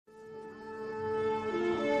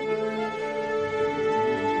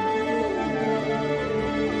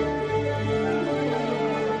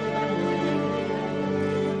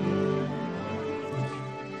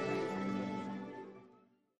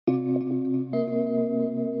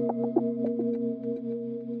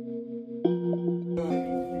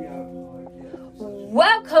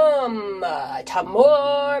to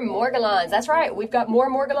more Morgellons. That's right, we've got more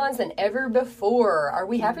Morgellons than ever before. Are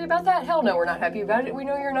we happy about that? Hell no, we're not happy about it. We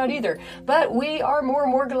know you're not either. But we are more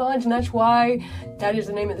Morgellons, and that's why that is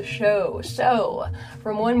the name of the show. So,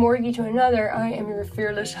 from one Morgie to another, I am your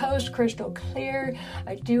fearless host, Crystal Clear.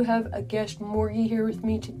 I do have a guest Morgie here with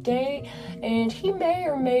me today, and he may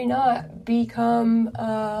or may not become,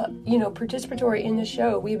 participatory in the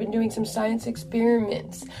show. We've been doing some science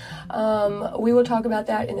experiments. We will talk about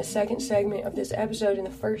that in the second segment of this episode. In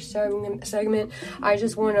the first segment, I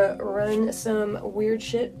just want to run some weird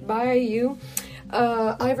shit by you.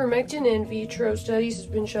 Ivermectin in vitro studies has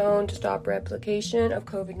been shown to stop replication of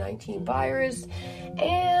COVID-19 virus,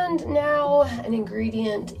 and now an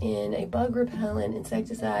ingredient in a bug repellent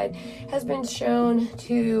insecticide has been shown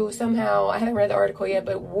to somehow, I haven't read the article yet,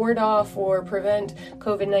 but ward off or prevent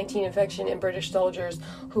COVID-19 infection in British soldiers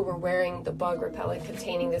who were wearing the bug repellent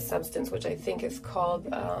containing this substance, which I think is called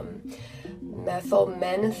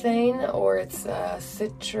methylmenthane, or it's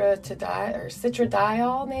citradiol,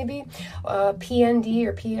 maybe, PND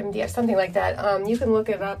or PMD, something like that. You can look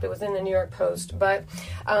it up. It was in the New York Post. But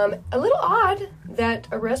a little odd that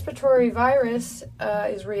a respiratory virus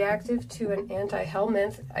is reactive to an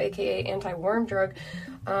anti-helminth, aka anti-worm drug,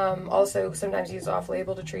 also sometimes used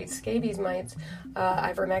off-label to treat scabies mites,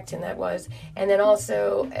 ivermectin that was, and then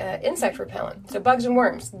also insect repellent. So bugs and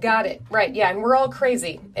worms, got it, right? Yeah, and we're all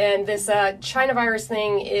crazy. And this China virus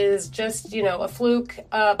thing is just, a fluke.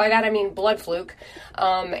 By that I mean blood fluke,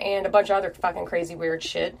 and a bunch of other fucking crazy weird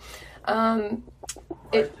shit.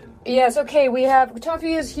 Yes, okay, we have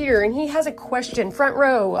Toffee is here, and he has a question. Front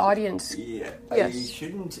row, audience. Yeah, yes. I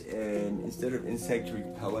shouldn't, instead of insect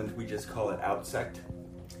repellent, we just call it outsect?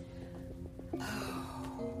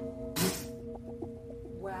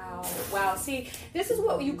 Wow. See, this is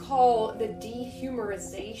what you call the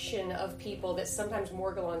dehumorization of people that sometimes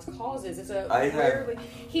Morgellons causes.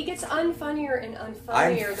 He gets unfunnier and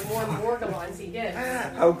unfunnier the more Morgellons he gets.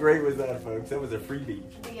 How great was that, folks? That was a freebie.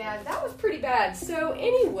 Yeah, that was pretty bad. So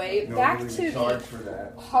anyway, back to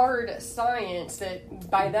the hard science.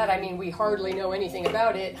 That by that I mean we hardly know anything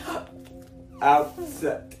about it.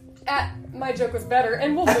 Outsect. My joke was better,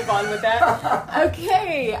 and we'll move on with that.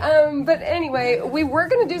 Okay, but anyway, we were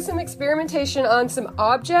going to do some experimentation on some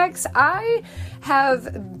objects. I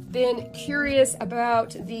have been curious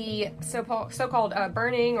about the so-called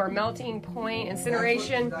burning or melting point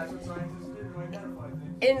incineration. That's what scientists do to identify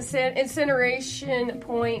things. Incineration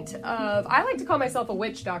point of, I like to call myself a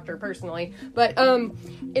witch doctor personally, but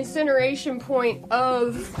incineration point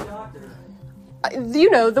of,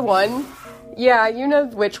 the one. Yeah, you know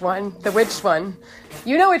which one. The witch one.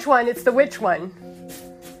 You know which one. It's the witch one.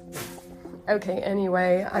 Okay,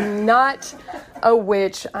 anyway, I'm not a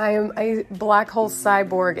witch. I am a black hole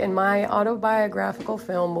cyborg, and my autobiographical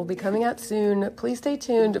film will be coming out soon. Please stay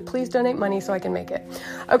tuned. Please donate money so I can make it.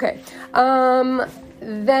 Okay.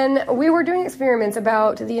 Then we were doing experiments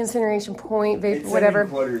about the incineration point, whatever.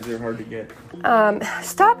 Clutters, they're hard to get.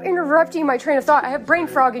 Stop interrupting my train of thought. I have brain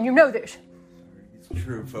fog, and you know this.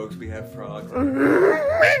 True, folks, we have frogs. We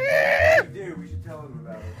do, we should tell them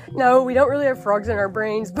about it. No, we don't really have frogs in our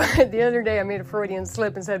brains, but the other day I made a Freudian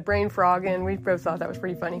slip and said brain frog, and we both thought that was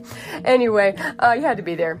pretty funny. Anyway, you had to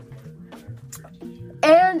be there.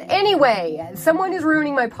 And anyway, someone is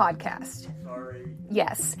ruining my podcast. Sorry.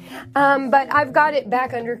 Yes, but I've got it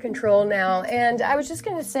back under control now, and I was just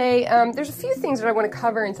going to say there's a few things that I want to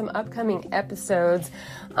cover in some upcoming episodes.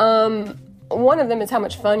 One of them is how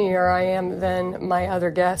much funnier I am than my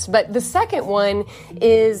other guests. But the second one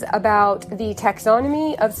is about the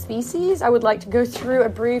taxonomy of species. I would like to go through a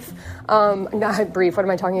brief, not brief, what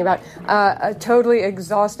am I talking about? A totally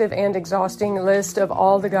exhaustive and exhausting list of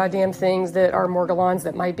all the goddamn things that are Morgellons,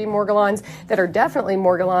 that might be Morgellons, that are definitely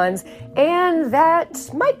Morgellons, and that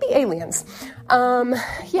might be aliens.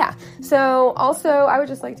 Yeah. So also, I would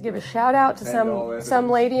just like to give a shout out to some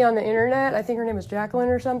lady on the internet. I think her name is Jacqueline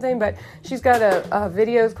or something, but she's got a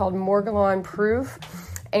videos called Morgellon Proof,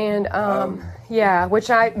 and yeah, which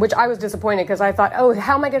I was disappointed because I thought,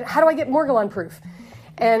 how do I get Morgellon Proof?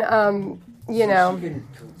 And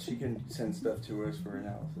she can send stuff to us for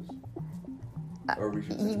analysis.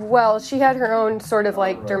 Well, she had her own sort of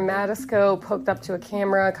dermatoscope hooked up to a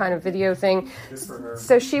camera kind of video thing. Good for her.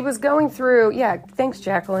 So she was going through, thanks,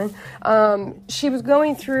 Jacqueline. She was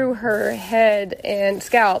going through her head and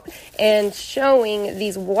scalp and showing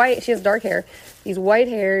these she has dark hair, these white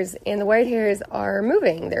hairs, and the white hairs are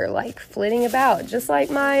moving. They're like flitting about, just like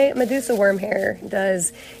my Medusa worm hair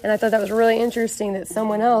does. And I thought that was really interesting that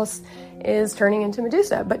someone else is turning into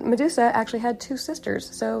Medusa. But Medusa actually had 2 sisters,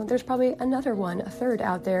 so there's probably another one, a third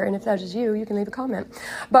out there. And if that is you, you can leave a comment.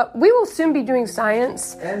 But we will soon be doing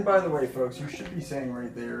science. And by the way, folks, you should be saying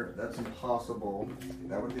right there, that's impossible.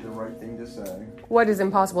 That would be the right thing to say. What is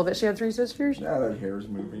impossible? That she had 3 sisters? Now that hair is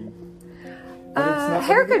moving.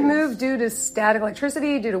 Hair could move due to static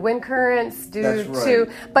electricity, due to wind currents,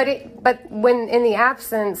 but when in the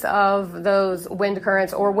absence of those wind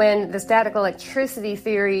currents, or when the static electricity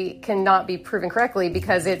theory cannot be proven correctly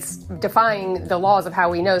because it's defying the laws of how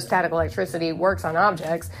we know static electricity works on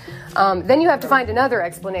objects, then you have to find another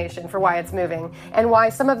explanation for why it's moving and why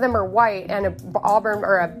some of them are white and a auburn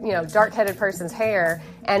or a dark-headed person's hair,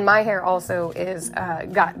 and my hair also is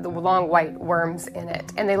got the long white worms in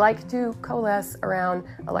it, and they like to coalesce around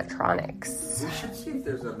electronics. We should see if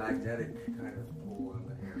there's a magnetic kind of pull in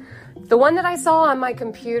the hair. The one that I saw on my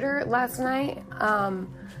computer last night,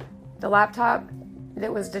 the laptop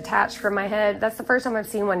that was detached from my head, that's the first time I've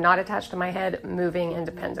seen one not attached to my head moving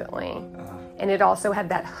independently. And it also had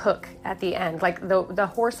that hook at the end. Like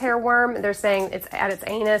the horsehair worm, they're saying it's at its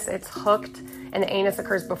anus, it's hooked, and the anus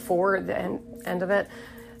occurs before the end of it.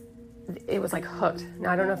 It was like hooked.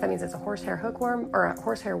 Now, I don't know if that means it's a horsehair hookworm or a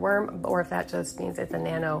horsehair worm, or if that just means it's a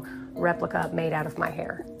nano replica made out of my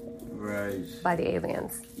hair. Right. By the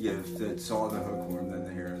aliens. Yeah, if it saw the hookworm, then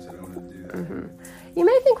the hair said, I want to do that. Mm-hmm. You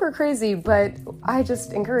may think we're crazy, but I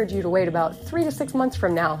just encourage you to wait about 3 to 6 months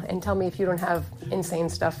from now and tell me if you don't have insane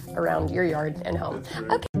stuff around your yard and home.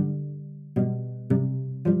 Right. Okay.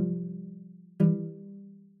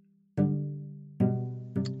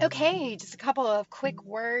 Okay, just a couple of quick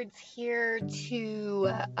words here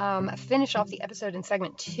to finish off the episode in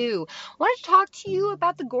segment 2. I wanted to talk to you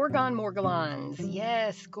about the Gorgon Morgellons.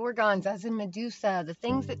 Yes, Gorgons, as in Medusa, the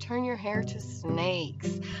things that turn your hair to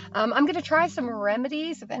snakes. I'm going to try some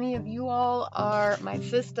remedies. If any of you all are my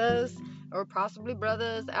sisters or possibly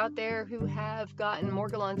brothers out there who have gotten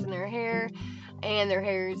Morgellons in their hair, and their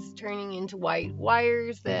hair is turning into white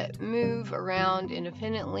wires that move around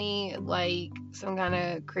independently like some kind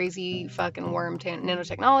of crazy fucking worm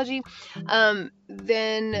nanotechnology,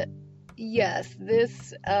 then yes,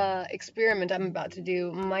 this experiment I'm about to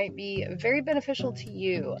do might be very beneficial to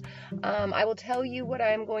you. I will tell you what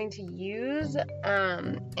I'm going to use,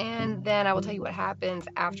 and then I will tell you what happens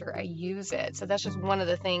after I use it. So that's just one of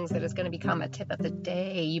the things that is going to become a tip of the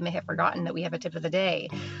day. You may have forgotten that we have a tip of the day.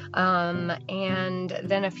 And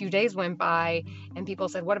then a few days went by, and people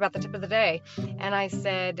said, what about the tip of the day? And I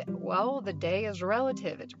said, well, the day is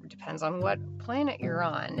relative. It depends on what planet you're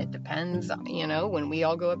on. It depends, when we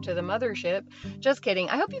all go up to the mothership. Just kidding.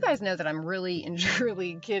 I hope you guys know that I'm really and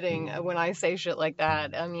truly kidding when I say shit like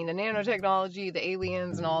that. I mean, the nanotechnology, the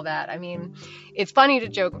aliens, and all that. I mean, it's funny to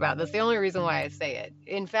joke about. That's the only reason why I say it.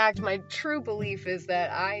 In fact, my true belief is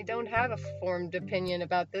that I don't have a formed opinion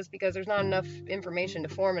about this because there's not enough information to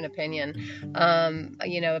form an opinion,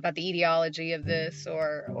 about the etiology of this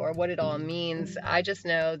or what it all means. I just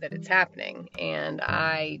know that it's happening, and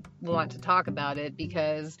I want to talk about it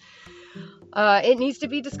because it needs to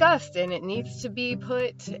be discussed, and it needs to be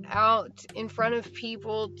put out in front of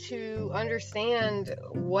people to understand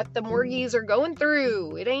what the Morgies are going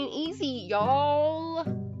through. It ain't easy, y'all.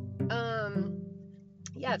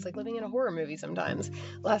 Yeah, it's like living in a horror movie sometimes.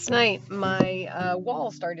 Last night, my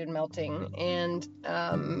wall started melting, and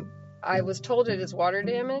I was told it is water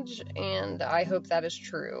damage, and I hope that is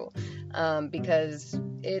true, because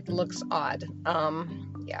it looks odd.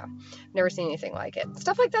 Yeah, never seen anything like it.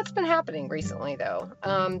 Stuff like that's been happening recently, though.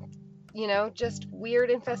 Just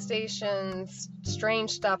weird infestations,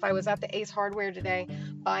 strange stuff. I was at the Ace Hardware today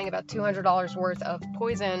buying about $200 worth of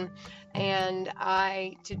poison, and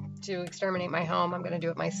to exterminate my home, I'm going to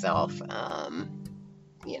do it myself.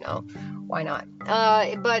 Why not?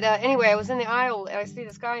 But anyway, I was in the aisle, and I see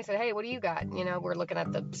this guy, and I said, hey, what do you got? We're looking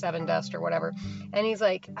at the 7 Dust or whatever. And he's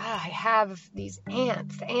like, I have these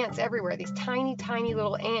ants everywhere, these tiny, tiny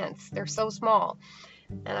little ants. They're so small.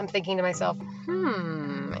 And I'm thinking to myself,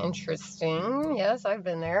 interesting. Yes, I've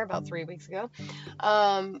been there about 3 weeks ago.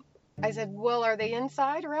 I said, well, are they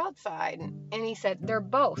inside or outside? And he said, they're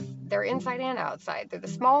both. They're inside and outside. They're the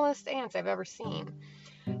smallest ants I've ever seen.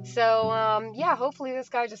 So, yeah, hopefully this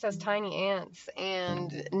guy just has tiny ants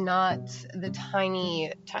and not the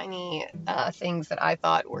tiny things that I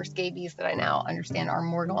thought were scabies that I now understand are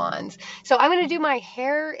morgellons. So I'm going to do my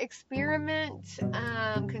hair experiment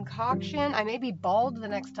concoction. I may be bald the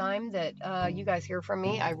next time that you guys hear from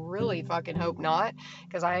me. I really fucking hope not,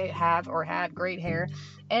 because I have or had great hair.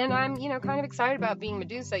 And I'm, kind of excited about being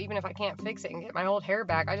Medusa, even if I can't fix it and get my old hair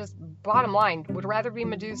back. I just, bottom line, would rather be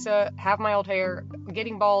Medusa, have my old hair.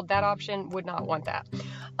 Getting bald, that option, would not want that.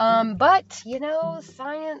 But,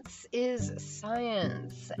 science is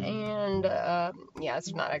science. And, yeah,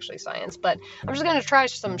 it's not actually science, but I'm just going to try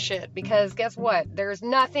some shit, because guess what? There's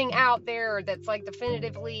nothing out there that's,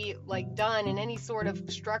 definitively, done in any sort of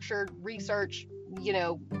structured research,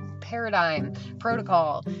 paradigm,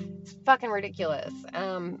 protocol. It's fucking ridiculous.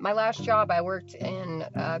 My last job, I worked in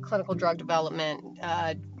clinical drug development,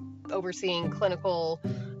 overseeing clinical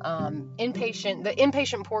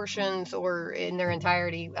inpatient portions, or in their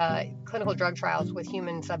entirety, clinical drug trials with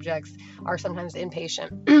human subjects are sometimes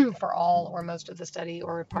inpatient for all or most of the study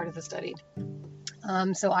or part of the study.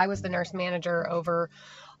 So I was the nurse manager over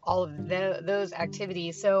all of those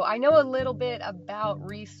activities. So I know a little bit about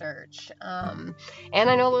research, and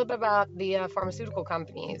I know a little bit about the pharmaceutical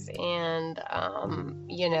companies, and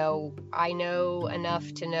I know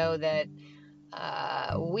enough to know that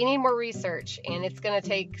we need more research, and it's going to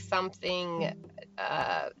take something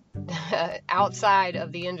outside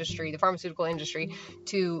of the industry, the pharmaceutical industry,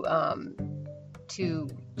 to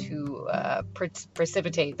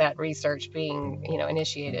precipitate that research being,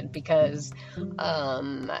 initiated, because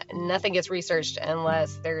nothing gets researched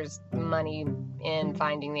unless there's money in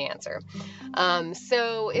finding the answer.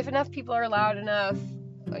 So if enough people are loud enough,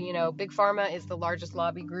 Big Pharma is the largest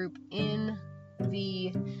lobby group in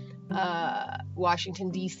the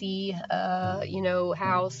Washington, D.C.,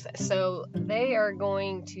 house. So they are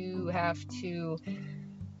going to have to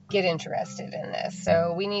get interested in this.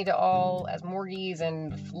 So we need to all, as Morgies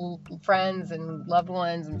and friends and loved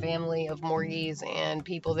ones and family of Morgies and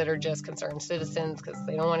people that are just concerned citizens because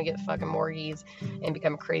they don't want to get fucking Morgies and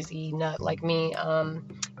become a crazy nut like me,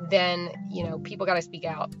 then, people got to speak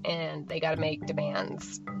out and they got to make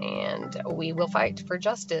demands, and we will fight for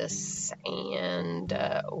justice, and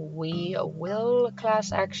we will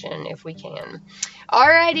class action if we can.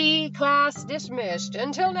 Alrighty, class dismissed.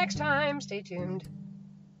 Until next time, stay tuned.